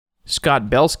Scott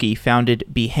Belsky founded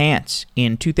Behance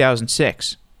in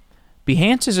 2006.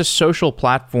 Behance is a social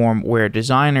platform where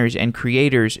designers and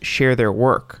creators share their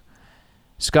work.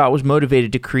 Scott was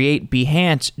motivated to create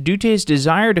Behance due to his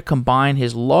desire to combine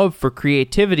his love for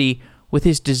creativity with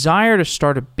his desire to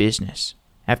start a business.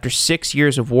 After 6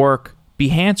 years of work,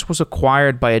 Behance was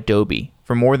acquired by Adobe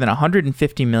for more than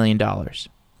 $150 million.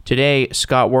 Today,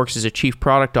 Scott works as a chief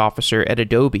product officer at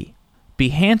Adobe.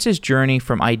 Behance's journey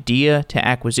from idea to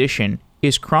acquisition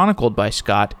is chronicled by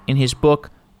Scott in his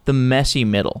book, The Messy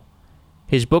Middle.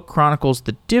 His book chronicles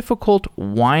the difficult,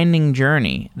 winding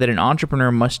journey that an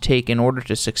entrepreneur must take in order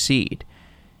to succeed,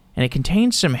 and it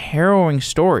contains some harrowing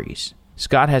stories.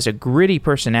 Scott has a gritty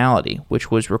personality, which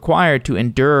was required to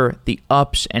endure the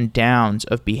ups and downs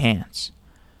of Behance.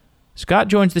 Scott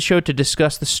joins the show to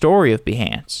discuss the story of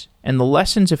Behance and the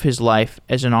lessons of his life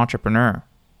as an entrepreneur.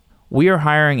 We are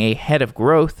hiring a head of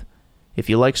growth. If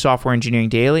you like Software Engineering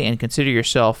Daily and consider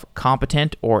yourself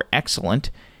competent or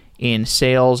excellent in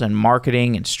sales and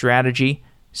marketing and strategy,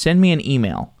 send me an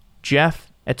email,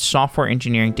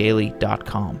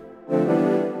 jeff@softwareengineeringdaily.com.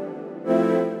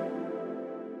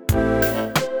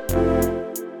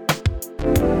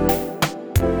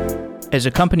 As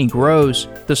a company grows,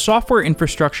 the software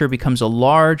infrastructure becomes a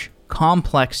large,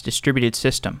 complex distributed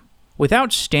system.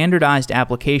 Without standardized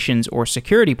applications or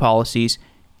security policies,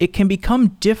 it can become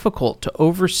difficult to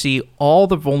oversee all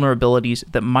the vulnerabilities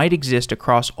that might exist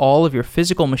across all of your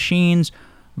physical machines,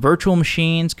 virtual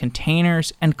machines,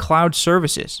 containers, and cloud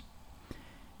services.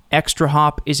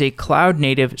 ExtraHop is a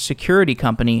cloud-native security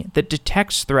company that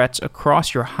detects threats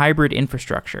across your hybrid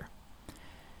infrastructure.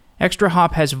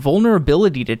 ExtraHop has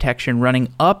vulnerability detection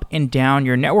running up and down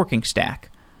your networking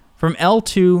stack, from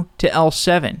L2 to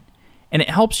L7, and it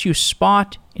helps you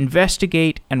spot,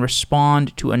 investigate, and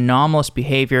respond to anomalous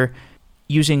behavior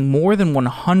using more than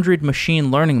 100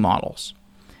 machine learning models.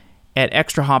 At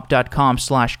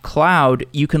extrahop.com/cloud,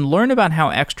 you can learn about how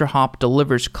ExtraHop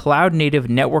delivers cloud-native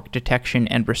network detection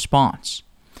and response.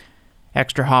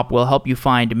 ExtraHop will help you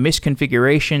find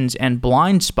misconfigurations and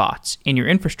blind spots in your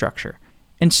infrastructure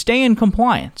and stay in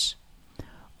compliance.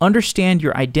 Understand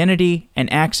your identity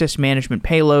and access management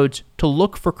payloads to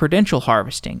look for credential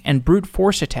harvesting and brute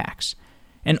force attacks,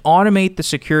 and automate the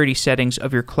security settings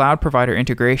of your cloud provider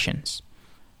integrations.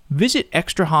 Visit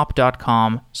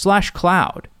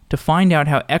extrahop.com/cloud to find out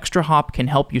how ExtraHop can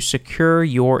help you secure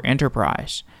your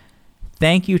enterprise.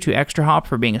 Thank you to ExtraHop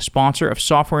for being a sponsor of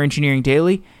Software Engineering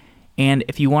Daily, and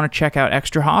if you want to check out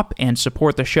ExtraHop and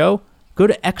support the show, go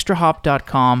to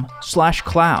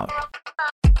extrahop.com/cloud.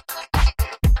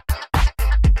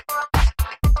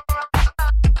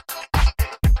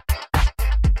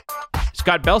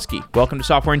 Scott Belsky, welcome to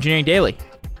Software Engineering Daily.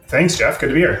 Thanks, Jeff. Good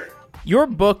to be here. Your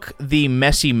book, The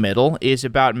Messy Middle, is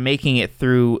about making it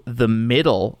through the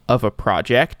middle of a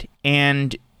project,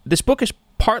 and this book is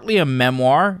partly a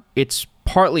memoir, it's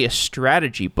partly a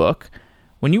strategy book.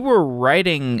 When you were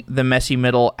writing The Messy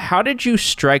Middle, how did you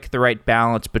strike the right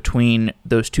balance between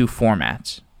those two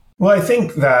formats? Well, I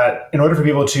think that in order for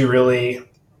people to really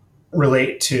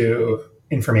relate to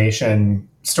information,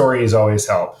 stories always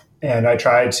help. And I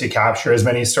tried to capture as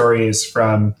many stories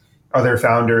from other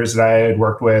founders that I had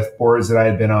worked with, boards that I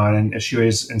had been on, and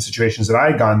issues and situations that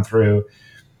I had gone through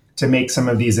to make some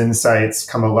of these insights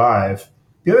come alive.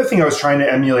 The other thing I was trying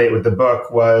to emulate with the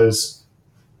book was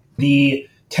the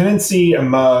tendency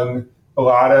among a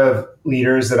lot of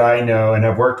leaders that I know and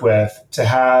have worked with to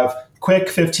have quick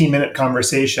 15-minute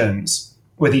conversations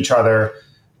with each other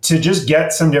to just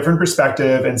get some different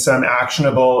perspective and some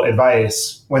actionable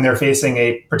advice when they're facing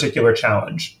a particular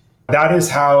challenge. That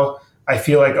is how I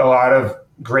feel like a lot of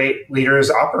great leaders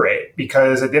operate,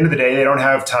 because at the end of the day, they don't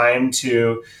have time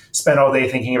to spend all day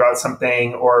thinking about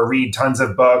something or read tons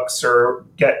of books or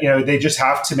they just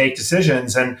have to make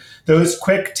decisions. And those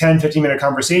quick 10, 15-minute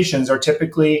conversations are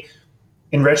typically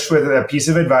enriched with a piece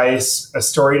of advice, a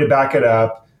story to back it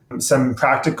up, some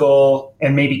practical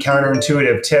and maybe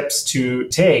counterintuitive tips to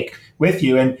take with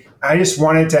you. And I just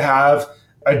wanted to have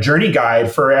a journey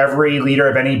guide for every leader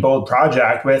of any bold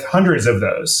project with hundreds of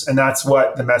those. And that's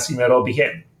what The Messy Middle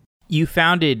became. You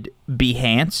founded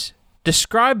Behance.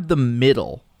 Describe the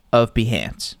middle of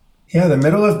Behance. Yeah, the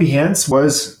middle of Behance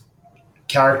was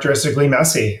characteristically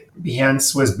messy.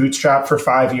 Behance was bootstrapped for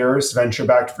 5 years,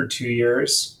 venture-backed for 2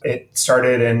 years. It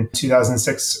started in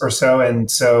 2006 or so.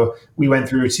 And so we went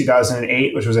through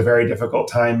 2008, which was a very difficult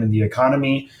time in the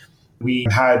economy. We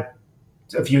had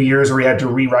a few years where we had to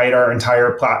rewrite our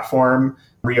entire platform,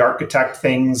 re-architect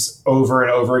things over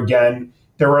and over again.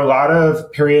 There were a lot of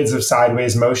periods of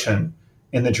sideways motion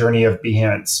in the journey of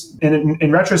Behance. And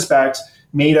in retrospect,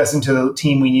 made us into the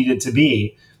team we needed to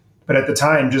be, but at the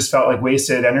time just felt like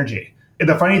wasted energy. And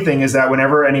the funny thing is that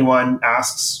whenever anyone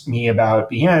asks me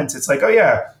about Behance, it's like, oh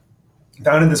yeah,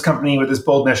 founded this company with this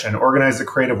bold mission, organized the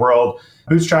creative world,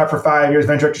 bootstrapped for 5 years,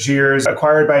 venture after 2 years,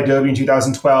 acquired by Adobe in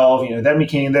 2012, then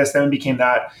became this, then became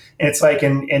that. And it's like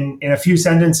in a few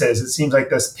sentences, it seems like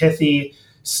this pithy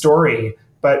story,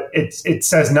 but it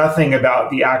says nothing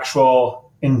about the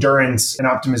actual endurance and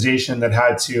optimization that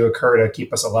had to occur to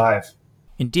keep us alive.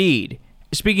 Indeed.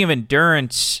 Speaking of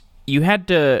endurance, you had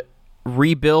to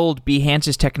rebuild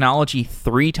Behance's technology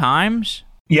 3 times?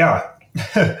 Yeah.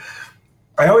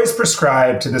 I always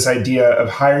prescribe to this idea of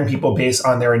hiring people based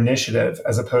on their initiative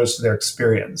as opposed to their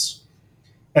experience.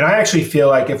 And I actually feel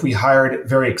like if we hired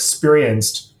very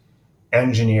experienced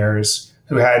engineers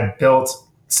who had built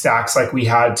stacks like we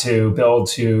had to build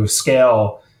to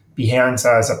scale Behance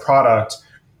as a product,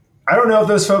 I don't know if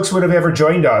those folks would have ever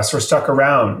joined us or stuck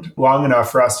around long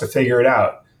enough for us to figure it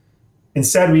out.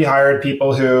 Instead, we hired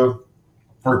people who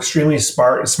were extremely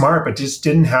smart, but just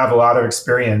didn't have a lot of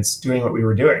experience doing what we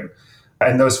were doing.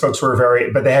 And those folks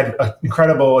were but they had an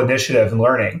incredible initiative and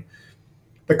learning.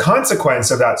 The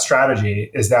consequence of that strategy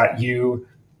is that you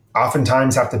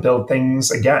oftentimes have to build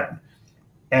things again.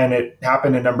 And it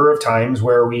happened a number of times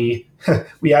where we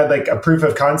had like a proof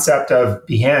of concept of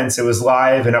Behance. It was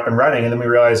live and up and running. And then we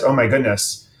realized, oh my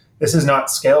goodness, this is not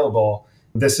scalable.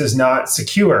 This is not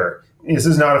secure. This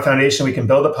is not a foundation we can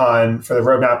build upon for the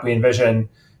roadmap we envision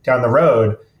down the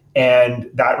road. And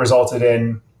that resulted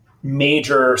in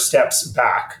major steps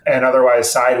back and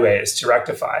otherwise sideways to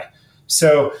rectify.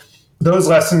 So those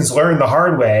lessons learned the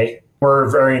hard way were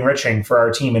very enriching for our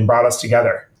team and brought us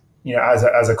together,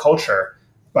 as a culture.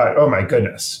 But oh my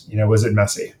goodness, was it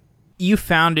messy. You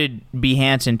founded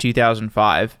Behance in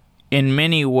 2005. In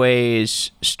many ways,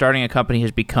 starting a company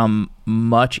has become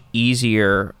much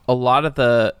easier. A lot of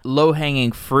the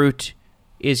low-hanging fruit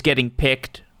is getting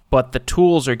picked, but the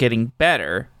tools are getting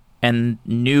better. And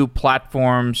new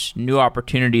platforms, new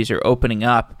opportunities are opening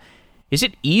up. Is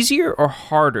it easier or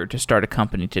harder to start a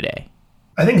company today?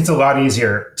 I think it's a lot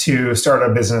easier to start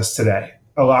a business today.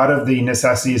 A lot of the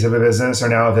necessities of a business are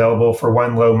now available for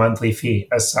one low monthly fee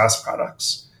as SaaS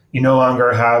products. You no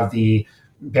longer have the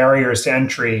barriers to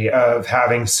entry of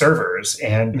having servers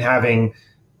and having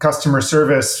customer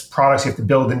service products you have to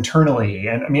build internally.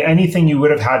 And anything you would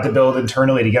have had to build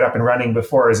internally to get up and running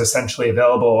before is essentially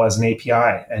available as an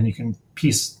API, and you can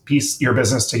piece your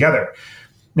business together.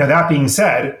 Now, that being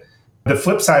said, the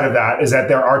flip side of that is that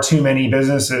there are too many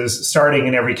businesses starting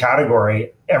in every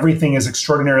category. Everything is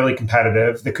extraordinarily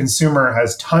competitive. The consumer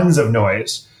has tons of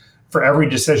noise for every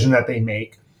decision that they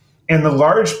make. And the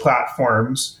large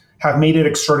platforms have made it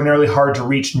extraordinarily hard to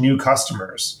reach new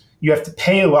customers. You have to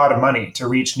pay a lot of money to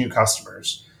reach new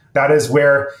customers. That is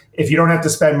where, if you don't have to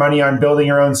spend money on building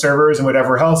your own servers and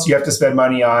whatever else, you have to spend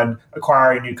money on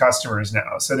acquiring new customers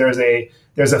now. So there's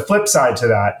a flip side to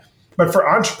that. But for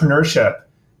entrepreneurship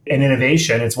and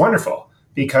innovation, it's wonderful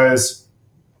because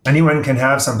anyone can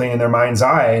have something in their mind's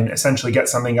eye and essentially get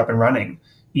something up and running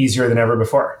easier than ever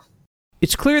before.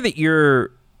 It's clear that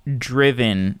you're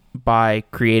driven by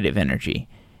creative energy,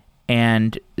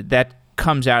 and that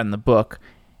comes out in the book.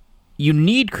 You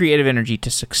need creative energy to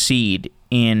succeed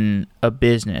in a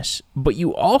business, but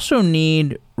you also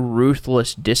need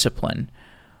ruthless discipline.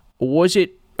 Was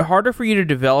it harder for you to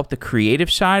develop the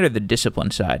creative side or the discipline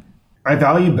side? I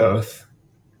value both.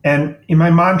 And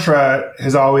my mantra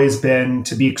has always been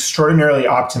to be extraordinarily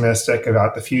optimistic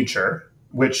about the future,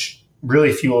 which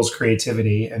really fuels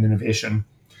creativity and innovation,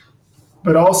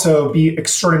 but also be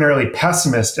extraordinarily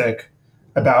pessimistic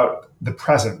about the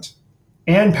present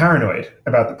and paranoid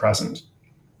about the present.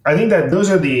 I think that those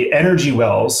are the energy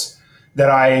wells that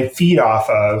I feed off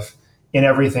of in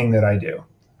everything that I do.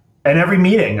 And every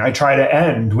meeting I try to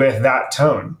end with that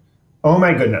tone. Oh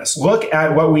my goodness, look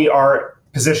at what we are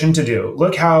positioned to do.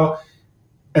 Look how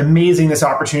amazing this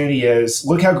opportunity is.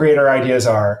 Look how great our ideas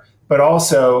are. But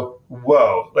also,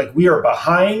 whoa, like we are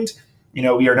behind. We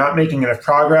are not making enough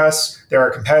progress. There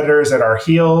are competitors at our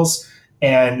heels.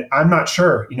 And I'm not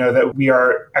sure, that we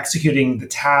are executing the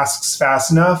tasks fast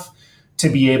enough to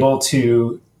be able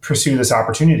to pursue this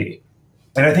opportunity.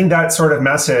 And I think that sort of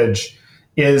message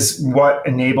is what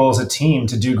enables a team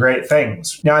to do great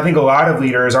things. Now, I think a lot of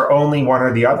leaders are only one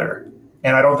or the other,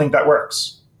 and I don't think that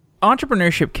works.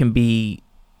 Entrepreneurship can be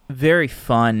very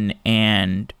fun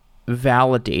and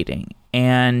validating,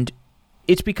 and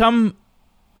it's become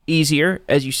easier,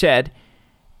 as you said,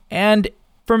 and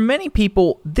for many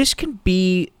people, this can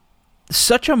be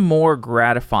such a more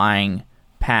gratifying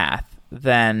path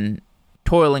than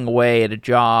toiling away at a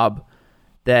job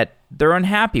that they're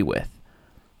unhappy with.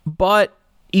 But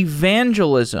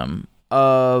evangelism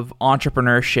of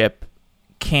entrepreneurship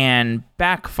can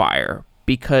backfire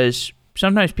because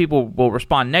sometimes people will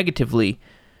respond negatively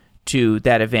to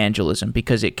that evangelism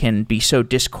because it can be so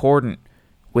discordant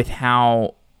with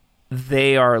how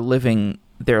they are living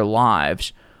their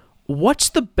lives. What's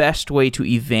the best way to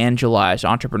evangelize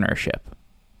entrepreneurship?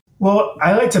 Well,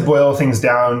 I like to boil things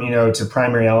down, to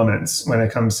primary elements when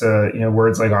it comes to,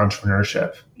 words like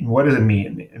entrepreneurship. What does it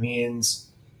mean? It means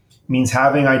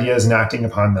having ideas and acting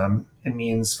upon them. It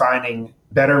means finding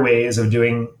better ways of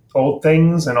doing old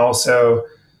things and also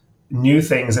new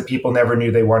things that people never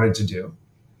knew they wanted to do.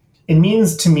 It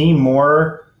means to me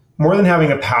more than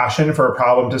having a passion for a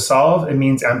problem to solve. It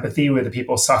means empathy with the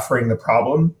people suffering the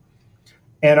problem.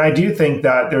 And I do think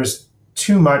that there's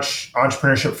too much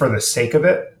entrepreneurship for the sake of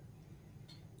it.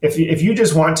 If you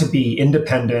just want to be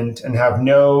independent and have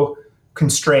no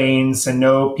constraints and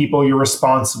no people you're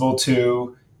responsible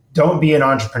to, don't be an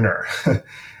entrepreneur.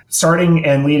 Starting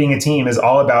and leading a team is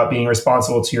all about being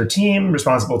responsible to your team,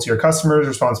 responsible to your customers,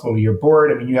 responsible to your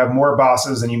board. I mean, you have more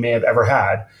bosses than you may have ever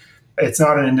had. It's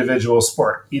not an individual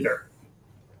sport either.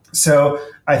 So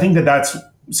I think that's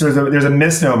there's a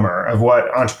misnomer of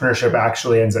what entrepreneurship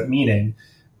actually ends up meaning.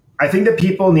 I think that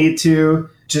people need to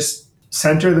just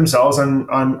center themselves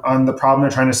on the problem they're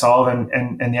trying to solve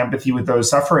and the empathy with those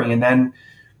suffering. And then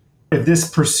if this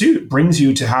pursuit brings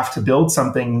you to have to build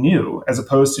something new as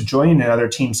opposed to joining another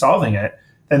team solving it,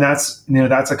 then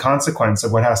that's a consequence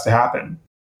of what has to happen.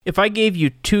 If I gave you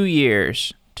 2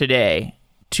 years today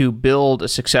to build a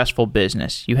successful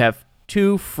business, you have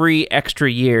 2 free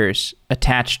extra years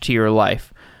attached to your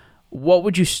life, what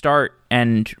would you start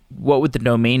and what would the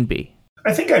domain be?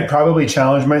 I think I'd probably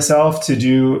challenge myself to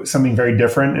do something very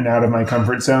different and out of my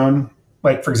comfort zone.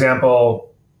 Like, for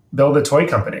example, build a toy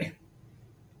company.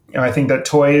 I think that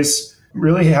toys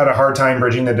really had a hard time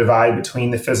bridging the divide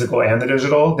between the physical and the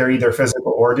digital. They're either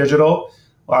physical or digital.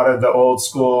 A lot of the old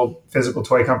school physical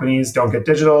toy companies don't get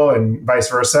digital and vice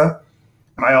versa.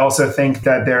 I also think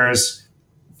that there's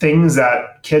things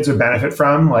that kids would benefit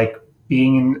from, like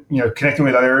being, connecting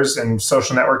with others and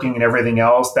social networking and everything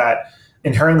else that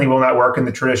inherently will not work in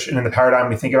the tradition and the paradigm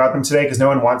we think about them today, because no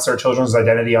one wants their children's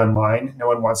identity online. No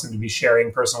one wants them to be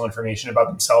sharing personal information about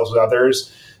themselves with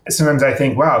others. Sometimes I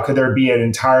think, wow, could there be an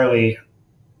entirely,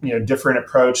 different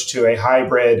approach to a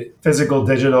hybrid physical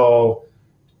digital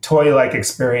toy-like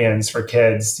experience for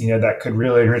kids, that could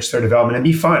really enrich their development and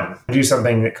be fun, do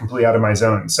something that completely out of my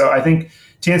zone. So I think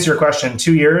to answer your question,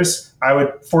 2 years, I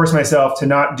would force myself to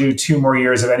not do 2 more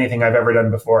years of anything I've ever done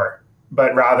before,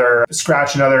 but rather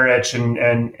scratch another itch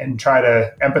and try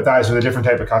to empathize with a different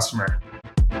type of customer.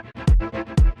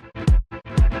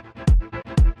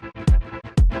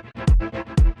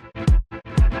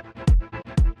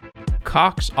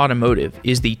 Cox Automotive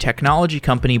is the technology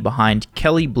company behind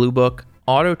Kelley Blue Book,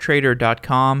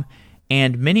 Autotrader.com,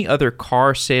 and many other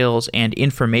car sales and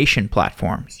information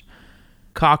platforms.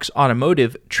 Cox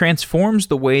Automotive transforms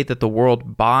the way that the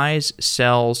world buys,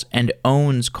 sells, and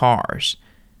owns cars.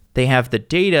 They have the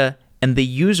data and the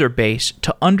user base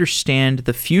to understand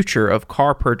the future of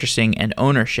car purchasing and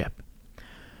ownership.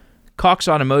 Cox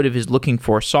Automotive is looking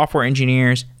for software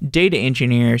engineers, data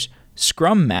engineers,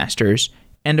 scrum masters,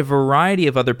 and a variety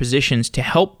of other positions to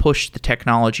help push the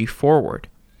technology forward.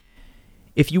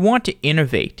 If you want to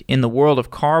innovate in the world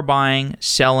of car buying,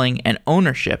 selling, and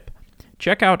ownership,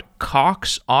 check out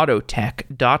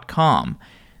coxautotech.com.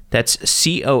 That's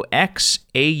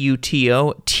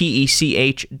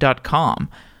coxautotech.com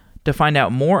to find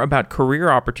out more about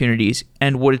career opportunities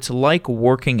and what it's like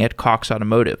working at Cox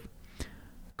Automotive.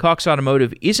 Cox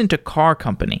Automotive isn't a car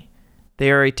company.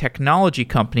 They are a technology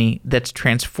company that's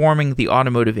transforming the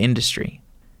automotive industry.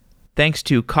 Thanks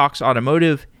to Cox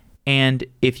Automotive, and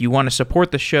if you want to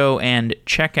support the show and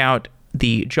check out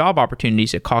the job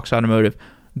opportunities at Cox Automotive,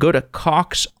 go to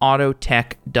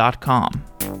coxautotech.com.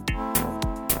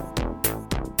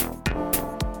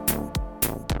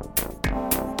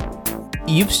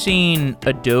 You've seen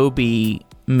Adobe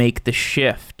make the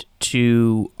shift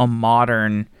to a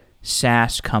modern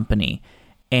SaaS company,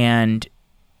 and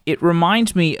it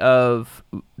reminds me of,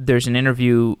 there's an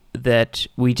interview that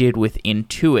we did with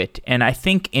Intuit, and I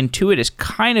think Intuit is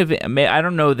kind of, I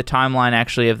don't know the timeline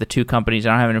actually of the two companies, I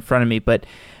don't have it in front of me, but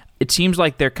it seems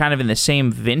like they're kind of in the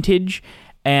same vintage,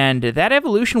 and that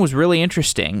evolution was really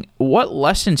interesting. What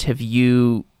lessons have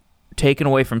you taken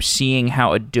away from seeing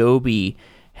how Adobe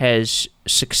has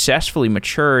successfully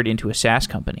matured into a SaaS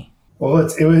company? Well,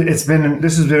 this has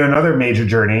been another major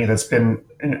journey that's been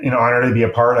an honor to be a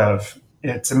part of.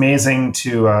 It's amazing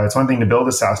it's one thing to build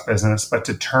a SaaS business, but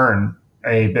to turn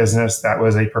a business that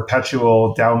was a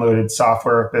perpetual downloaded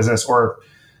software business or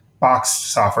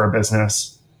boxed software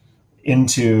business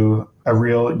into a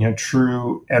real,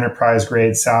 true enterprise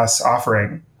grade SaaS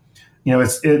offering.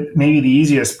 Maybe the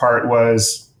easiest part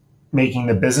was making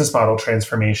the business model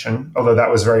transformation, although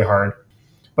that was very hard.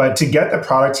 But to get the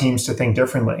product teams to think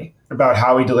differently about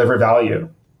how we deliver value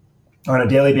on a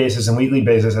daily basis and weekly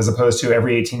basis, as opposed to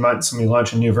every 18 months when we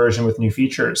launch a new version with new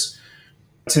features,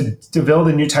 to build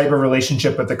a new type of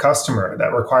relationship with the customer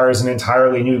that requires an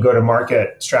entirely new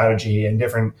go-to-market strategy and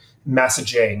different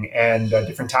messaging and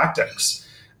different tactics.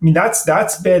 I mean,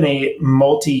 that's been a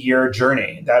multi-year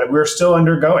journey that we're still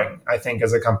undergoing, I think,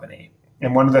 as a company.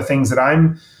 And one of the things that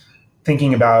I'm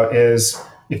thinking about is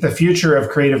if the future of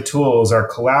creative tools are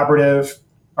collaborative,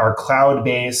 are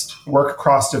cloud-based, work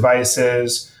across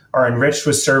devices, are enriched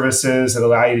with services that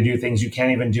allow you to do things you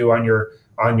can't even do on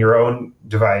your own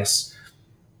device,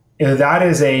 that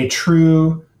is a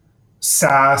true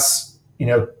SaaS,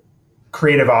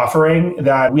 creative offering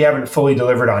that we haven't fully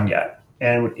delivered on yet.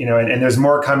 And there's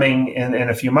more coming in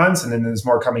a few months, and then there's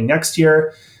more coming next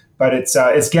year. But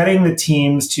it's getting the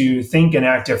teams to think and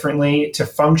act differently, to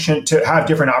function, to have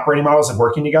different operating models of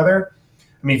working together.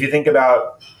 I mean, if you think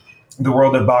about the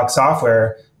world of box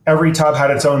software, every tub had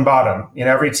its own bottom.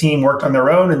 Every team worked on their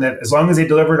own, and that as long as they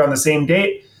delivered on the same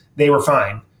date, they were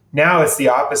fine. Now it's the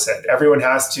opposite. Everyone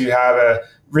has to have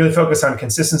really focus on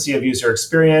consistency of user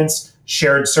experience,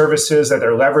 shared services that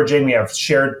they're leveraging. We have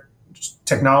shared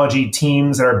technology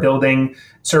teams that are building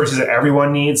services that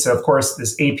everyone needs. So of course,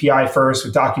 this API first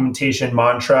with documentation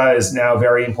mantra is now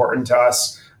very important to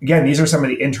us. Again, these are some of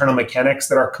the internal mechanics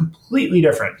that are completely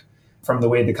different from the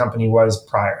way the company was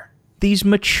prior. These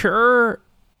mature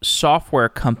software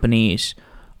companies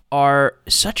are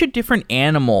such a different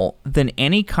animal than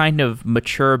any kind of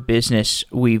mature business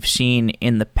we've seen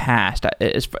in the past,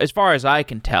 as far as I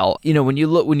can tell. When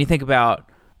you think about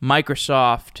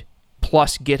Microsoft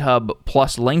plus GitHub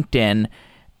plus LinkedIn,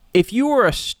 if you were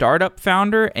a startup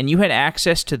founder and you had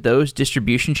access to those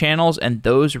distribution channels and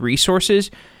those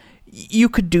resources, you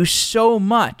could do so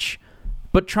much.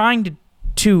 But trying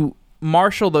to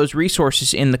marshal those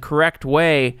resources in the correct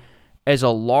way as a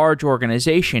large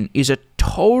organization is a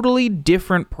totally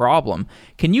different problem.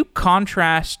 Can you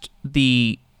contrast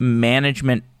the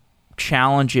management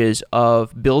challenges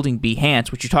of building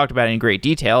Behance, which you talked about in great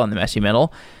detail in the Messy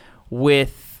Middle,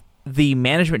 with the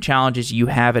management challenges you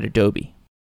have at Adobe?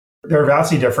 They're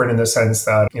vastly different in the sense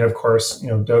that, of course,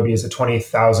 Adobe is a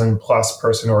 20,000 plus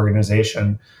person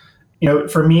organization.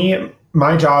 For me,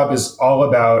 my job is all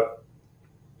about,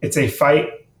 it's a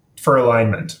fight for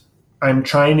alignment. I'm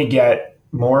trying to get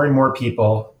more and more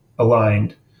people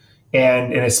aligned.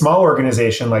 And in a small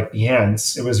organization like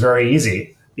Behance, it was very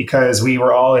easy because we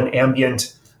were all in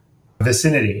ambient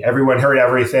vicinity. Everyone heard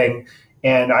everything.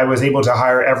 And I was able to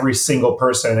hire every single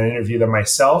person and interview them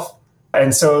myself.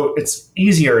 And so it's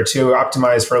easier to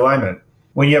optimize for alignment.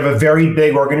 When you have a very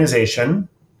big organization,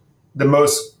 the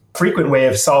most frequent way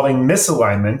of solving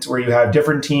misalignment, where you have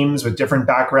different teams with different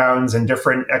backgrounds and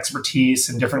different expertise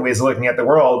and different ways of looking at the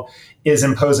world, is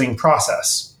imposing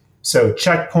process. So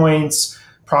checkpoints,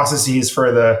 processes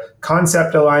for the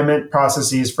concept alignment,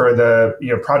 processes for the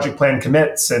project plan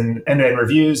commits and end-to-end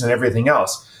reviews and everything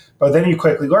else. But then you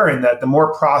quickly learn that the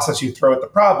more process you throw at the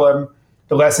problem,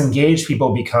 the less engaged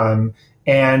people become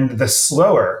and the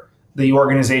slower the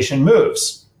organization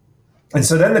moves. And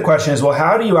so then the question is, well,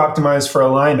 how do you optimize for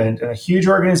alignment in a huge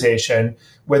organization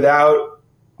without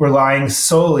relying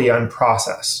solely on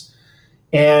process?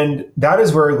 And that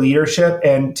is where leadership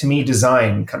and, to me,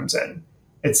 design comes in.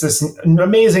 It's this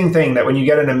amazing thing that when you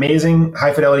get an amazing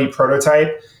high-fidelity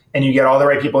prototype and you get all the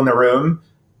right people in the room,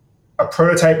 a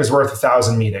prototype is worth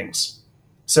 1,000 meetings.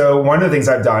 So one of the things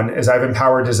I've done is I've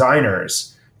empowered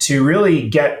designers to really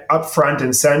get up front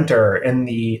and center in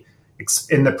the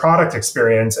product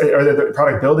experience or the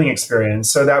product building experience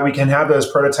so that we can have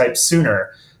those prototypes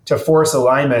sooner to force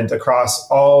alignment across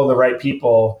all the right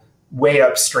people way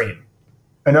upstream.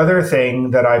 Another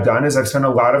thing that I've done is I've spent a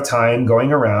lot of time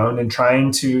going around and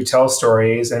trying to tell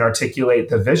stories and articulate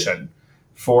the vision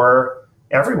for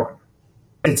everyone.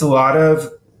 It's a lot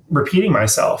of repeating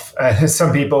myself.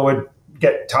 Some people would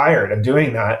get tired of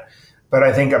doing that. But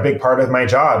I think a big part of my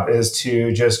job is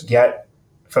to just get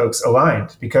folks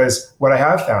aligned, because what I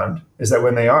have found is that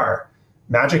when they are,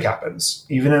 magic happens.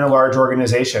 Even in a large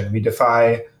organization, we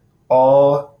defy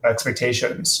all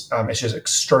expectations. It's just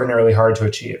extraordinarily hard to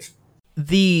achieve.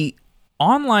 The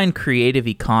online creative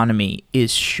economy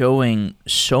is showing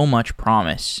so much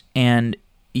promise, and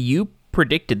you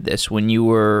predicted this when you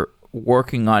were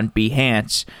working on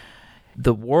Behance.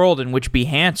 The world in which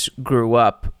Behance grew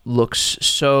up looks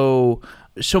so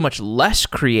much less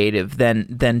creative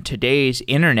than today's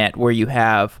internet, where you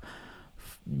have,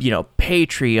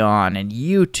 Patreon and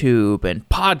YouTube and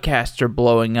podcasts are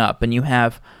blowing up, and you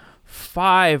have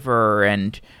Fiverr,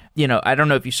 and I don't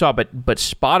know if you saw, but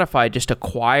Spotify just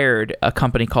acquired a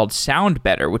company called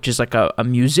SoundBetter, which is like a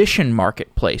musician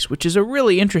marketplace, which is a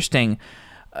really interesting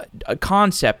a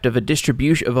concept of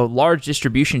a large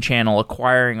distribution channel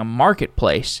acquiring a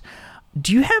marketplace.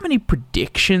 Do you have any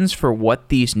predictions for what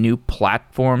these new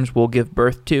platforms will give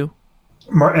birth to?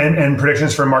 And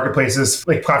predictions for marketplaces,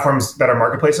 like platforms that are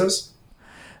marketplaces?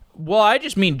 Well, I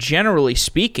just mean generally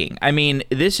speaking. I mean,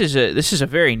 this is a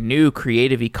very new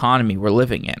creative economy we're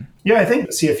living in. Yeah, I think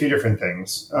we'll see a few different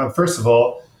things. First of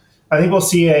all, I think we'll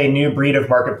see a new breed of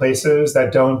marketplaces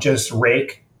that don't just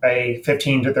rake a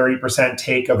 15 to 30%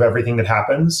 take of everything that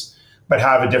happens, but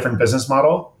have a different business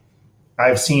model.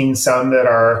 I've seen some that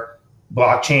are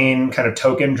blockchain kind of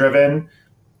token driven,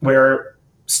 where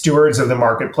stewards of the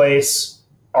marketplace,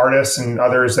 artists and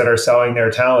others that are selling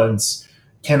their talents,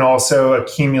 can also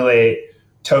accumulate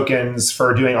tokens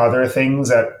for doing other things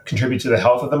that contribute to the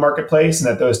health of the marketplace, and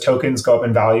that those tokens go up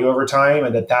in value over time,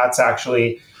 and that's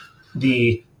actually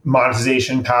the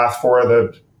monetization path for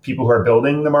the people who are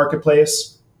building the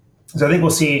marketplace. So I think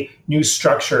we'll see new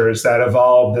structures that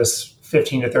evolve this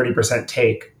 15 to 30%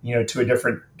 take, to a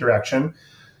different direction.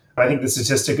 I think the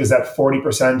statistic is that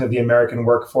 40% of the American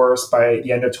workforce by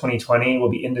the end of 2020 will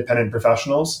be independent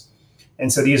professionals.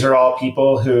 And so these are all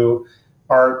people who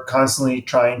are constantly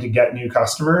trying to get new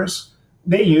customers.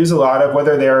 They use a lot of,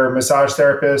 whether they're massage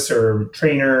therapists or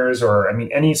trainers or,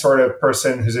 any sort of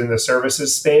person who's in the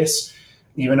services space,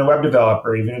 even a web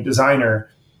developer, even a designer.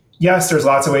 Yes, there's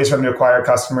lots of ways for them to acquire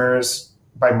customers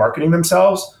by marketing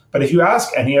themselves. But if you ask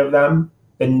any of them,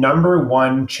 the number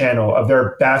one channel of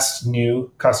their best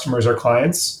new customers or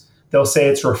clients, they'll say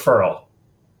it's referral.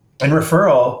 And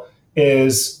referral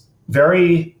is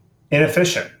very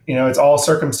inefficient. It's all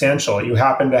circumstantial. You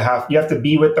have to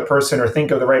be with the person or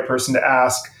think of the right person to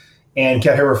ask and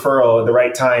get a referral at the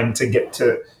right time to get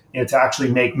to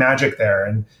actually make magic there.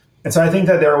 And so I think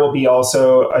that there will be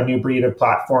also a new breed of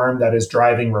platform that is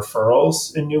driving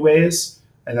referrals in new ways.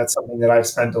 And that's something that I've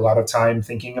spent a lot of time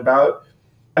thinking about.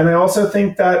 And I also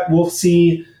think that we'll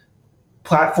see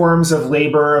platforms of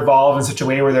labor evolve in such a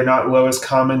way where they're not lowest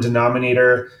common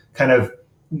denominator, kind of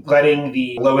letting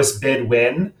the lowest bid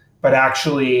win, but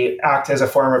actually act as a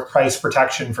form of price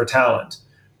protection for talent.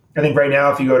 I think right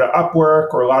now, if you go to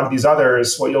Upwork or a lot of these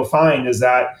others, what you'll find is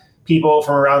that people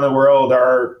from around the world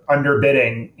are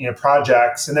underbidding,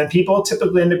 projects, and then people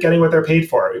typically end up getting what they're paying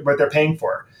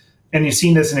for. And you've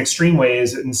seen this in extreme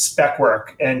ways in spec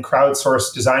work and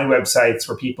crowdsourced design websites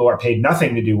where people are paid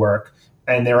nothing to do work,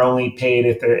 and they're only paid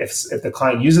if the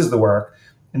client uses the work.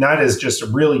 And that is just a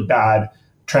really bad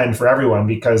trend for everyone,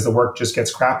 because the work just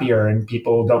gets crappier and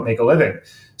people don't make a living.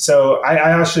 So I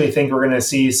actually think we're going to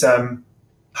see some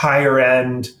higher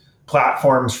end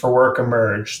platforms for work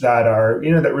emerge that are,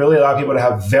 that really allow people to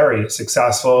have very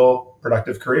successful,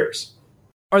 productive careers.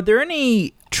 Are there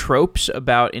any tropes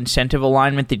about incentive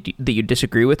alignment that you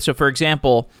disagree with? So, for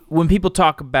example, when people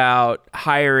talk about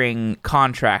hiring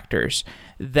contractors,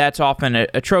 that's often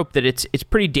a trope that it's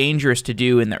pretty dangerous to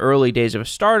do in the early days of a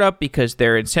startup because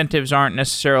their incentives aren't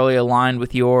necessarily aligned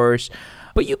with yours.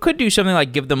 But you could do something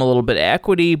like give them a little bit of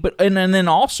equity. And then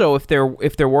also, if they're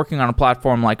working on a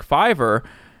platform like Fiverr,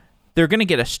 they're going to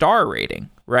get a star rating,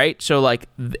 right? So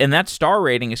and that star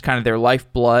rating is kind of their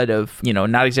lifeblood of,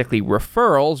 not exactly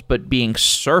referrals, but being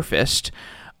surfaced.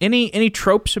 Any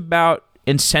tropes about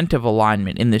incentive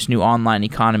alignment in this new online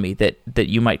economy that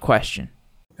you might question?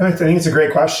 I think it's a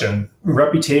great question.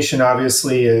 Reputation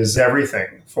obviously is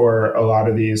everything for a lot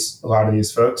of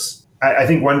these folks. I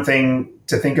think one thing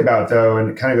to think about, though,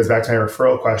 and it kind of goes back to my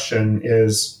referral question,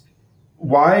 is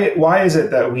why is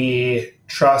it that we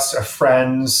trust a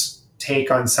friend's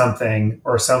take on something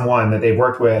or someone that they've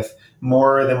worked with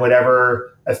more than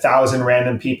whatever 1,000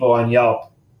 random people on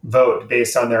Yelp vote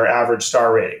based on their average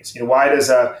star ratings? Why does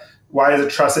a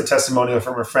trusted testimonial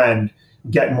from a friend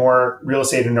get more real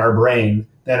estate in our brain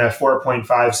than a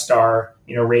 4.5 star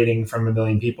rating from 1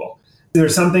 million people?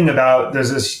 There's something about there's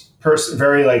this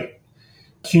very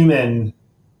human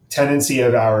tendency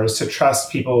of ours to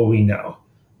trust people we know.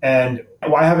 And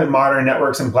why haven't modern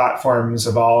networks and platforms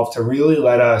evolved to really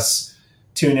let us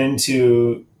tune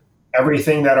into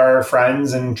everything that our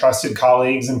friends and trusted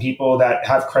colleagues and people that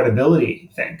have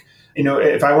credibility think?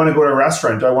 If I want to go to a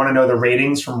restaurant, do I want to know the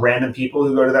ratings from random people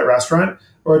who go to that restaurant?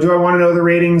 Or do I want to know the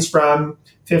ratings from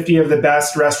 50 of the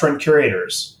best restaurant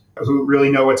curators who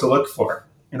really know what to look for?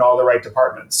 in all the right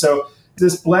departments. So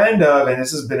this blend of, and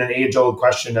this has been an age-old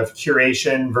question of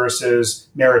curation versus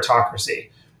meritocracy,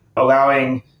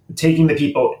 taking the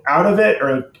people out of it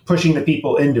or pushing the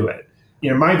people into it.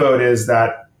 My vote is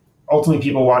that ultimately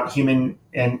people want human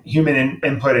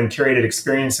input and curated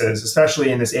experiences,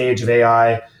 especially in this age of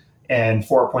AI and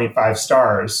 4.5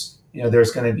 stars.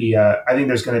 There's going to be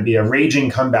a raging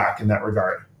comeback in that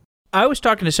regard. I was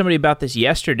talking to somebody about this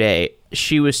yesterday.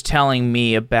 She was telling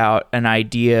me about an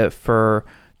idea for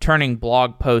turning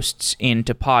blog posts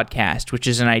into podcast, which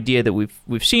is an idea that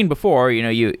we've seen before.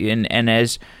 And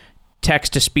as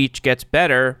text to speech gets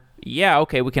better,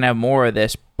 okay, we can have more of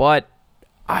this, but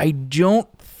I don't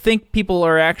think people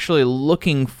are actually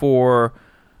looking for.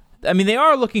 I mean, they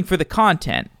are looking for the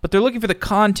content, but they're looking for the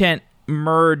content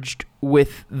merged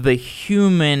with the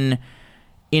human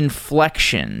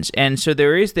inflections. And so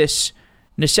there is this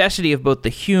necessity of both the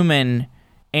human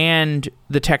and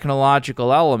the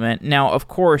technological element. Now, of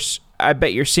course, I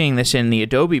bet you're seeing this in the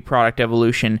Adobe product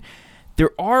evolution.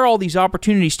 There are all these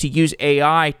opportunities to use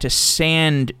AI to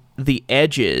sand the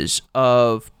edges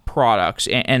of products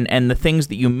and the things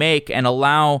that you make and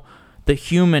allow the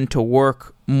human to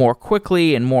work more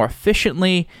quickly and more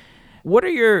efficiently. What are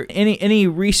your any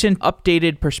recent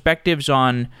updated perspectives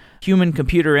on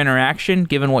human-computer interaction,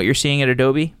 given what you're seeing at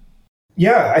Adobe?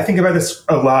 Yeah, I think about this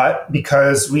a lot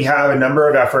because we have a number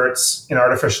of efforts in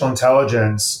artificial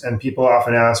intelligence, and people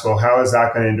often ask, well, how is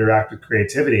that going to interact with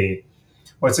creativity?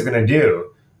 What's it going to do?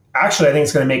 Actually, I think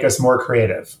it's going to make us more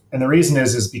creative. And the reason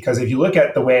is because if you look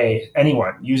at the way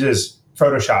anyone uses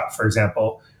Photoshop, for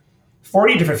example,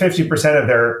 40 to 50% of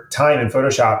their time in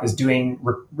Photoshop is doing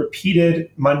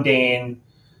repeated, mundane,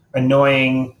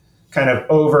 annoying, kind of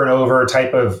over and over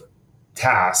type of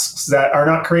tasks that are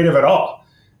not creative at all.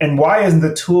 And why isn't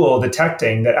the tool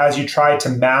detecting that as you try to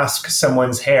mask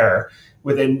someone's hair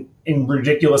in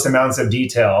ridiculous amounts of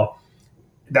detail,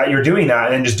 that you're doing that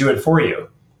and then just do it for you?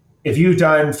 If you've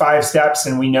done 5 steps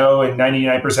and we know in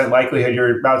 99% likelihood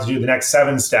you're about to do the next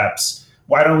 7 steps,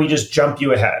 why don't we just jump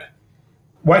you ahead?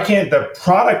 Why can't the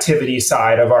productivity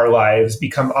side of our lives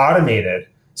become automated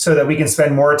so that we can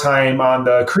spend more time on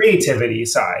the creativity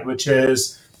side, which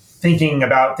is thinking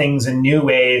about things in new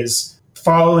ways,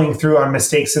 following through on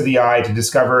mistakes of the eye to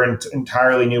discover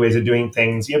entirely new ways of doing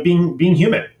things, being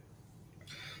human.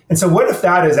 And so what if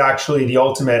that is actually the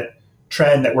ultimate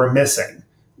trend that we're missing?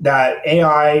 That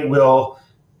AI will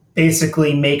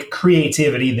basically make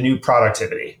creativity the new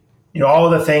productivity.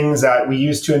 All of the things that we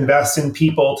used to invest in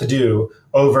people to do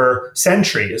over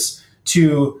centuries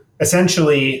to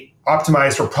essentially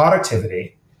optimize for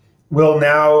productivity will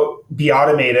now be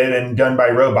automated and done by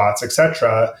robots, et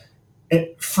cetera,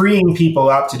 freeing people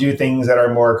up to do things that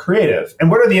are more creative. And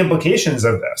what are the implications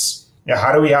of this?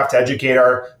 How do we have to educate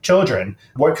our children?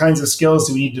 What kinds of skills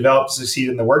do we need to develop to succeed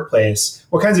in the workplace?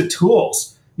 What kinds of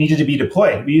tools needed to be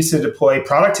deployed? We used to deploy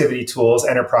productivity tools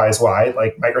enterprise-wide,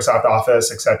 like Microsoft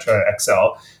Office, et cetera,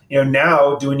 Excel.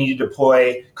 Now do we need to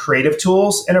deploy creative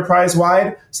tools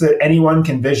enterprise-wide so that anyone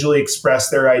can visually express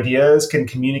their ideas, can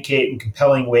communicate in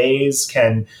compelling ways,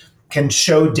 can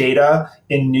show data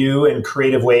in new and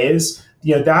creative ways?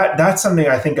 That's something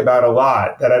I think about a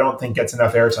lot that I don't think gets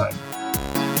enough airtime.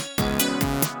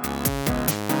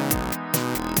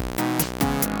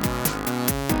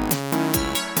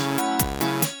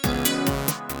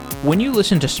 When you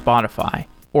listen to Spotify,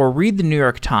 or read the New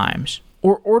York Times,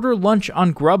 or order lunch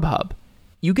on Grubhub,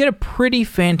 you get a pretty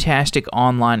fantastic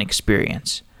online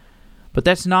experience. But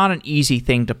that's not an easy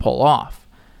thing to pull off,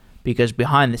 because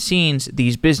behind the scenes,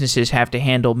 these businesses have to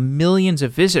handle millions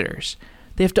of visitors.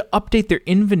 They have to update their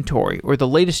inventory or the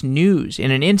latest news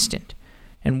in an instant,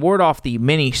 and ward off the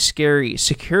many scary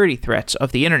security threats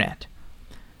of the internet.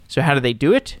 So how do they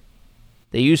do it?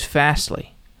 They use Fastly.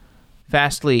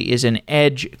 Fastly is an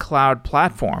edge cloud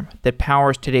platform that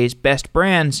powers today's best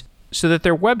brands so that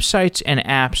their websites and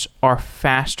apps are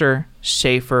faster,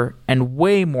 safer, and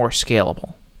way more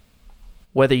scalable.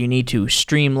 Whether you need to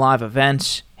stream live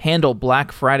events, handle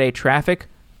Black Friday traffic,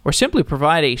 or simply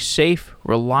provide a safe,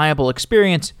 reliable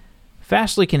experience,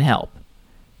 Fastly can help.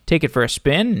 Take it for a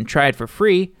spin and try it for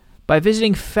free by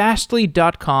visiting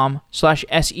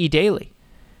fastly.com/sedaily.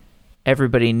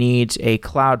 Everybody needs a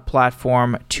cloud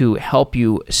platform to help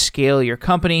you scale your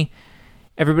company.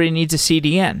 Everybody needs a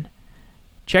CDN.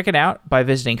 Check it out by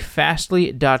visiting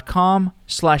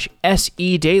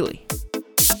fastly.com/sedaily.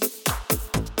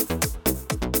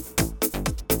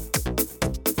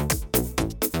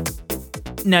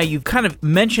 Now, you've kind of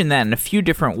mentioned that in a few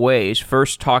different ways.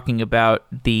 First, talking about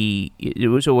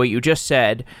what you just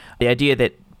said, the idea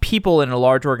that people in a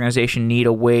large organization need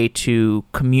a way to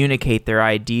communicate their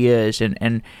ideas. And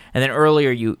then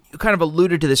earlier you kind of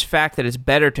alluded to this fact that it's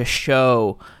better to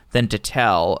show than to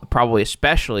tell, probably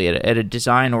especially at a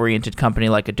design-oriented company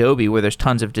like Adobe, where there's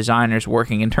tons of designers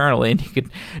working internally and you could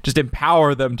just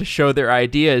empower them to show their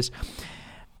ideas.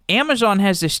 Amazon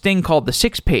has this thing called the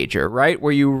 6-pager, right?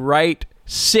 Where you write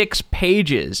 6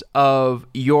 pages of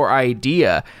your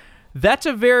idea. That's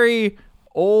a very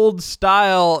old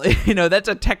style, that's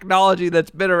a technology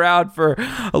that's been around for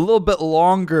a little bit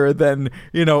longer than,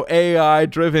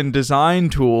 AI-driven design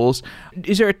tools.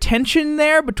 Is there a tension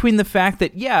there between the fact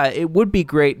that, yeah, it would be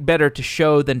better to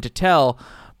show than to tell,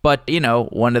 but,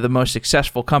 one of the most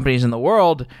successful companies in the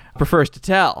world prefers to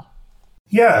tell?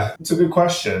 Yeah, it's a good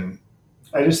question.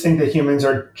 I just think that humans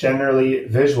are generally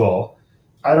visual.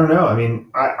 I don't know. I mean,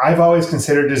 I've always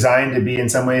considered design to be in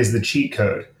some ways the cheat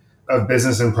code of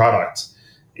business and product.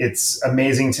 It's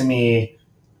amazing to me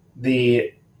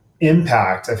the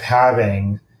impact of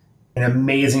having an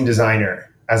amazing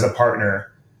designer as a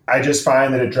partner. I just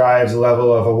find that it drives a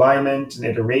level of alignment and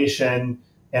iteration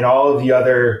and all of the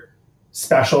other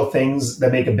special things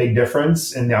that make a big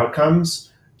difference in the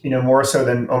outcomes, more so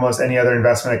than almost any other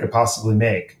investment I could possibly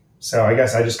make. So I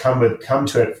guess I just come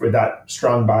to it with that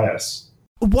strong bias.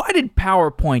 Why did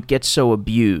PowerPoint get so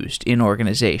abused in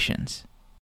organizations?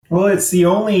 Well, in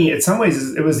some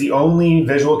ways, it was the only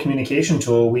visual communication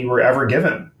tool we were ever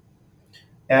given.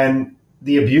 And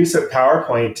the abuse of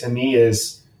PowerPoint to me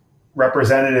is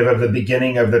representative of the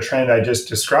beginning of the trend I just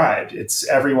described. It's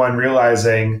everyone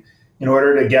realizing in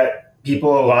order to get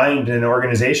people aligned in an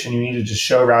organization, you need to just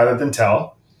show rather than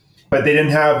tell. But they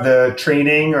didn't have the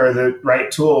training or the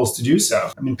right tools to do so.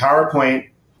 I mean, PowerPoint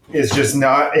is just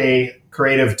not a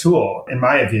creative tool, in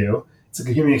my view. It's a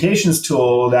communications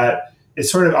tool that is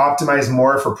sort of optimized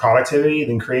more for productivity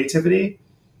than creativity.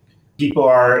 People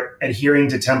are adhering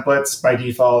to templates by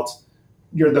default.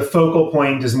 The focal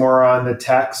point is more on the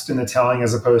text and the telling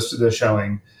as opposed to the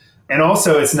showing. And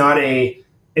also, it's not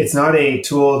a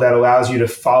tool that allows you to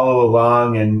follow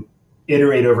along and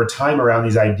iterate over time around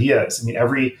these ideas. I mean,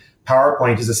 every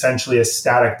PowerPoint is essentially a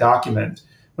static document,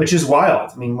 which is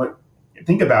wild. I mean,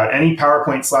 think about any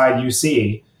PowerPoint slide you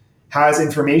see has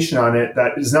information on it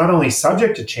that is not only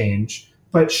subject to change,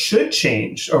 but should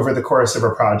change over the course of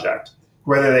a project,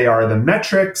 whether they are the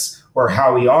metrics or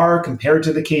how we are compared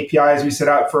to the KPIs we set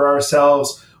out for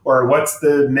ourselves, or what's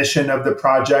the mission of the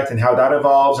project and how that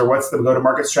evolves, or what's the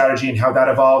go-to-market strategy and how that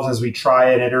evolves as we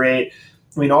try and iterate.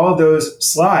 I mean, all of those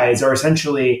slides are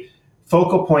essentially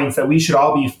focal points that we should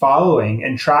all be following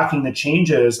and tracking the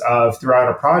changes of throughout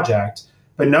a project,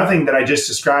 but nothing that I just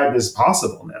described is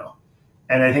possible now.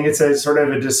 And I think it's a sort of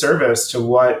a disservice to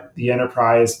what the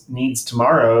enterprise needs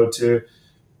tomorrow to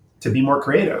be more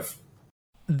creative.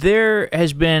 There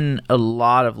has been a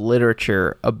lot of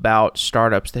literature about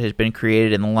startups that has been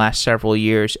created in the last several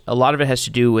years. A lot of it has to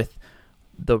do with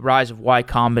the rise of Y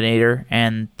Combinator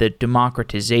and the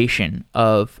democratization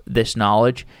of this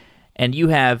knowledge. And you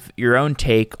have your own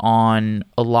take on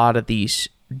a lot of these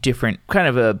different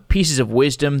kind of pieces of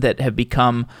wisdom that have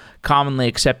become commonly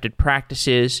accepted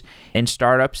practices in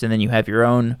startups, and then you have your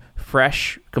own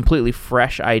completely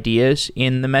fresh ideas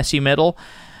in the messy middle.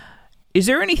 Is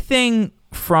there anything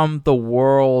from the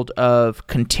world of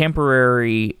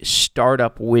contemporary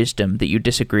startup wisdom that you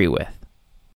disagree with?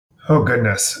 Oh,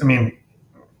 goodness. I mean,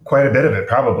 quite a bit of it,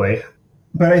 probably.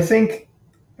 But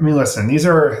listen, these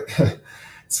are,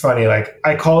 it's funny,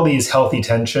 I call these healthy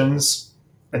tensions.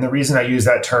 And the reason I use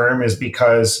that term is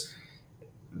because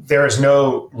there's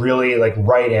no really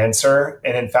right answer.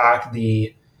 And in fact,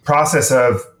 the process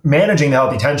of managing the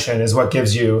healthy tension is what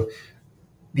gives you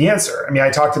the answer. I mean,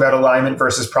 I talked about alignment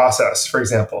versus process, for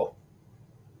example,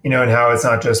 and how it's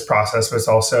not just process, but it's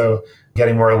also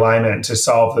getting more alignment to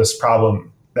solve this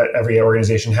problem that every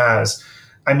organization has.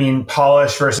 I mean,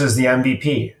 polish versus the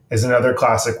MVP is another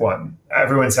classic one.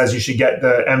 Everyone says you should get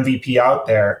the MVP out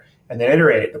there and then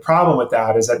iterate. The problem with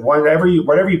that is that whatever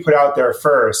you put out there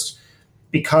first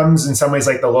becomes in some ways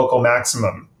like the local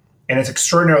maximum. And it's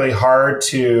extraordinarily hard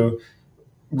to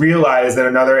realize that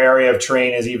another area of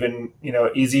terrain is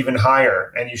even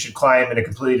higher and you should climb in a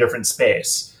completely different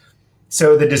space.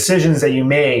 So the decisions that you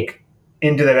make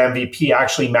into that MVP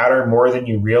actually matter more than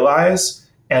you realize.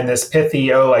 And this pithy,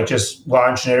 just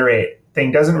launch and iterate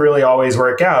thing doesn't really always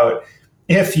work out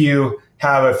if you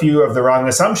have a few of the wrong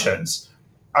assumptions.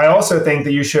 I also think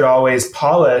that you should always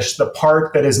polish the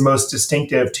part that is most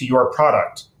distinctive to your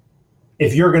product.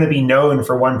 If you're going to be known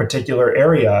for one particular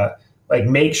area,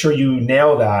 make sure you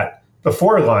nail that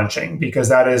before launching, because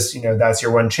that is, that's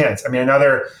your one chance. I mean,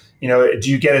 another Do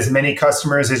you get as many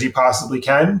customers as you possibly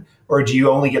can, or do you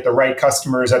only get the right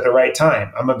customers at the right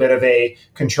time? I'm a bit of a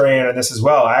contrarian on this as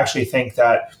well. I actually think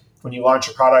that when you launch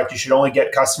a product, you should only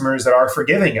get customers that are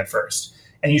forgiving at first.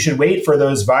 And you should wait for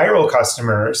those viral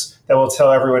customers that will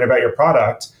tell everyone about your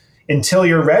product until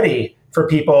you're ready for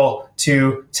people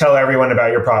to tell everyone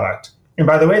about your product. And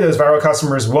by the way, those viral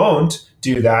customers won't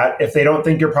do that if they don't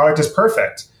think your product is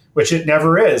perfect, which it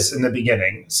never is in the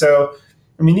beginning. So,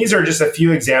 these are just a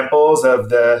few examples of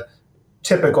the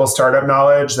typical startup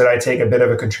knowledge that I take a bit of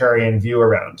a contrarian view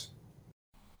around.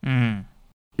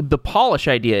 The polish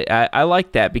idea, I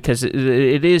like that because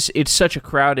it's such a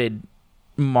crowded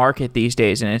market these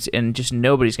days, and just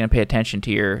nobody's going to pay attention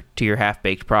to your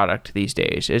half-baked product these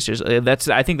days. It's just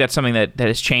I think that's something that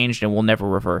has changed and will never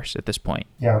reverse at this point.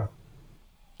 Yeah.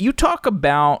 You talk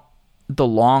about the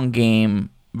long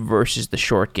game versus the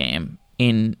short game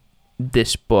in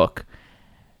this book.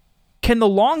 Can the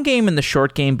long game and the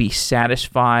short game be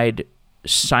satisfied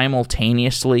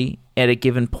simultaneously at a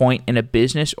given point in a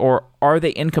business, or are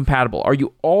they incompatible? Are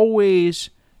you always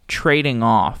trading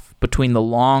off between the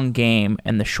long game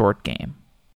and the short game?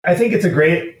 I think it's a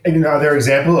great another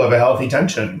example of a healthy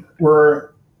tension.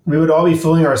 We would all be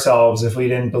fooling ourselves if we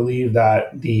didn't believe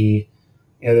that the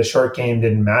short game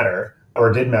didn't matter,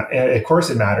 or did matter. Of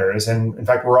course it matters. And in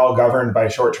fact, we're all governed by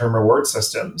short-term reward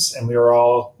systems, and we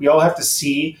all have to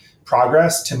see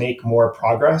progress to make more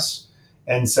progress.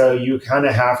 And so you kind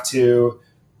of have to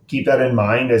keep that in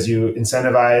mind as you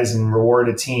incentivize and reward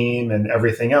a team and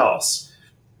everything else.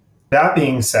 That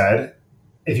being said,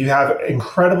 if you have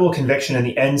incredible conviction in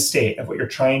the end state of what you're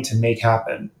trying to make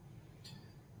happen,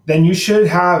 then you should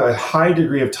have a high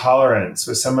degree of tolerance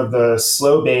with some of the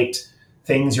slow-baked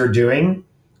things you're doing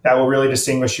that will really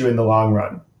distinguish you in the long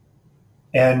run.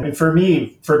 And for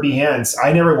me, for Behance,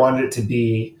 I never wanted it to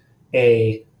be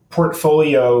a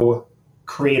portfolio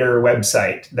creator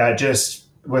website that just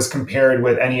was compared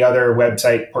with any other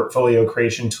website portfolio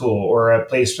creation tool or a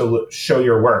place to show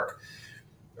your work.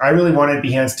 I really wanted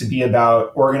Behance to be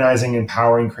about organizing and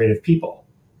empowering creative people.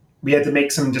 We had to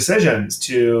make some decisions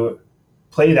to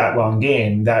play that long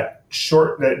game that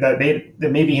made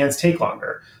Behance take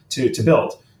longer to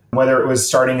build. Whether it was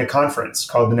starting a conference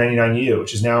called the 99U,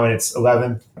 which is now in its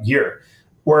 11th year,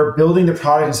 or building the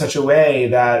product in such a way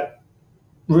that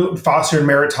fostered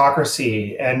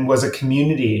meritocracy and was a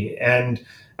community and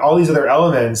all these other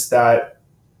elements that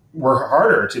were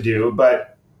harder to do,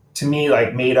 but to me,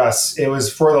 it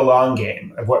was for the long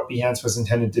game of what Behance was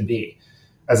intended to be,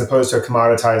 as opposed to a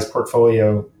commoditized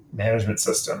portfolio management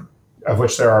system, of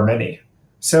which there are many.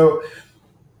 So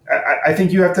I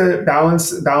think you have to balance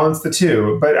the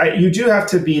two, but you do have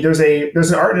to be, there's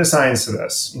an art and a science to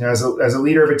this. As a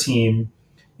leader of a team,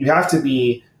 you have to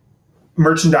be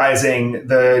merchandising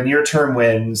the near-term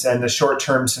wins and the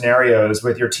short-term scenarios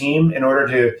with your team in order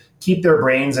to keep their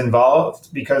brains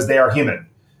involved because they are human.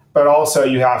 But also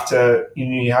you have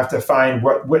to find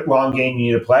what long game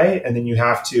you need to play, and then you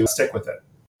have to stick with it.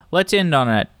 Let's end on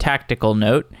a tactical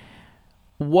note.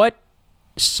 What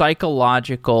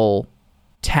psychological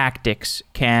tactics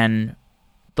can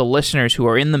the listeners who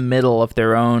are in the middle of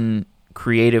their own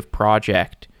creative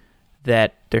project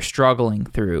that they're struggling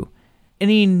through,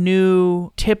 any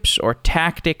new tips or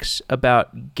tactics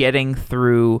about getting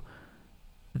through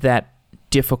that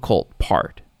difficult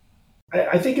part?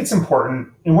 I think it's important.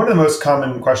 And one of the most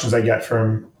common questions I get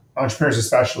from entrepreneurs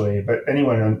especially, but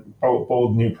anyone on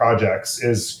bold new projects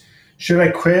is, should I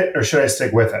quit or should I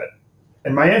stick with it?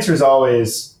 And my answer is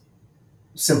always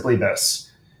simply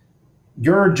this.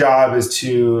 Your job is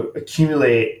to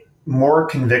accumulate more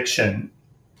conviction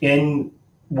in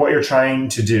what you're trying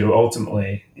to do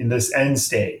ultimately in this end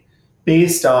state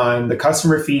based on the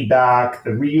customer feedback,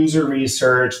 the user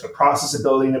research, the process of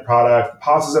building the product, the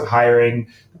process of hiring,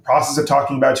 the process of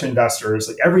talking about to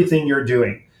investors. Everything you're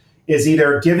doing is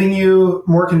either giving you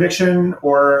more conviction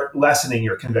or lessening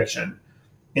your conviction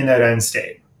in that end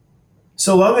state.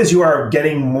 So long as you are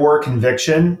getting more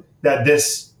conviction that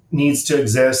this needs to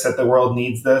exist, that the world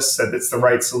needs this, that it's the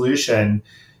right solution,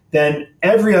 then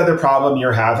every other problem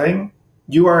you're having,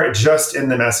 you are just in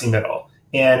the messy middle,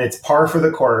 and it's par for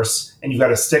the course, and you've got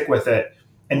to stick with it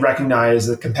and recognize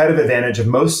the competitive advantage of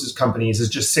most companies is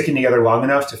just sticking together long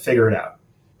enough to figure it out.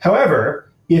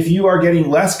 However, if you are getting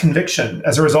less conviction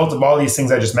as a result of all these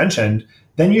things I just mentioned,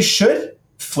 then you should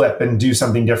flip and do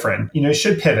something different. You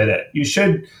should pivot it. You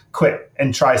should quit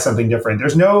and try something different.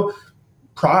 There's no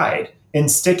pride in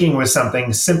sticking with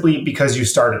something simply because you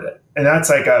started it. And that's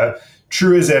like a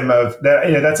truism of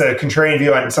that. That's a contrarian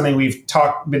view on something we've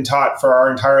been taught for our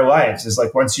entire lives is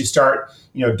once you start,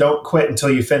 don't quit until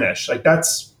you finish.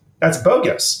 That's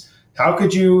bogus. How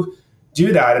could you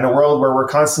do that in a world where we're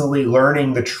constantly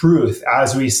learning the truth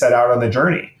as we set out on the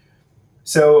journey?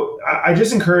 So I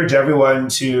just encourage everyone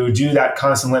to do that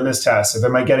constant litmus test of,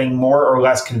 am I getting more or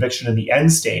less conviction in the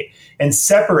end state, and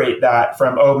separate that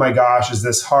from, oh my gosh, is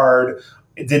this hard?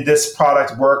 Did this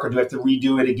product work, or do I have to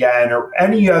redo it again, or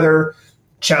any other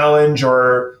challenge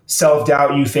or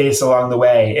self-doubt you face along the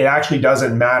way? It actually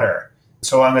doesn't matter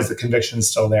so long as the conviction is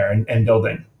still there and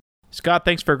building. Scott,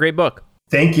 thanks for a great book.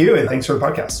 Thank you, and thanks for the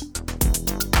podcast.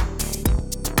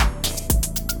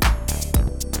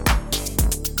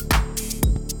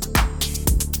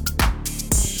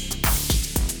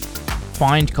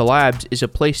 Find Collabs is a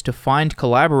place to find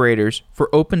collaborators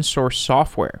for open source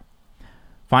software.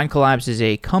 Find Collabs is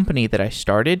a company that I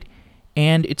started,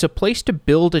 and it's a place to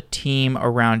build a team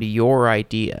around your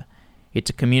idea. It's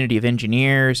a community of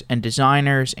engineers and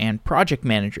designers and project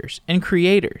managers and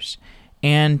creators.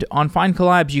 And on Find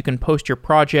Collabs, you can post your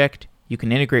project, you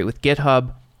can integrate with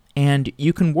GitHub, and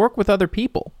you can work with other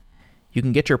people. You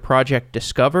can get your project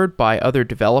discovered by other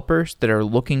developers that are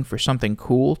looking for something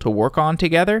cool to work on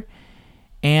together.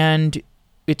 And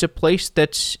it's a place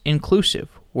that's inclusive.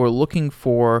 We're looking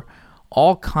for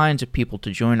all kinds of people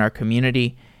to join our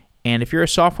community. And if you're a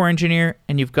software engineer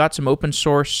and you've got some open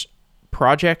source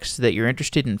projects that you're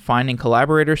interested in finding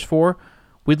collaborators for,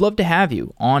 we'd love to have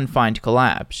you on Find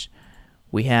Collabs.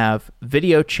 We have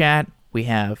video chat, we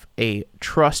have a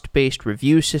trust-based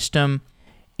review system,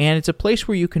 and it's a place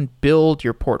where you can build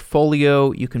your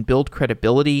portfolio, you can build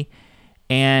credibility,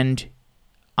 and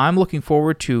I'm looking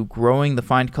forward to growing the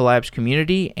Find Collabs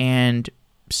community and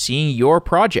seeing your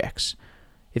projects.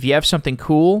 If you have something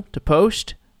cool to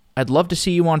post, I'd love to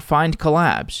see you on Find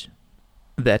Collabs.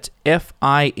 That's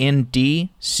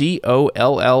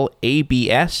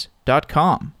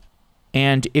FindCollabs.com.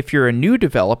 And if you're a new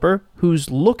developer who's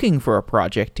looking for a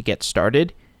project to get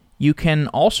started, you can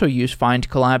also use Find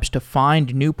Collabs to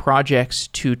find new projects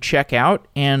to check out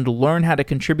and learn how to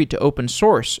contribute to open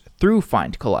source through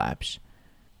Find Collabs.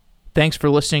 Thanks for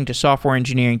listening to Software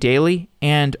Engineering Daily,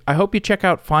 and I hope you check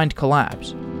out Find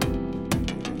Collabs.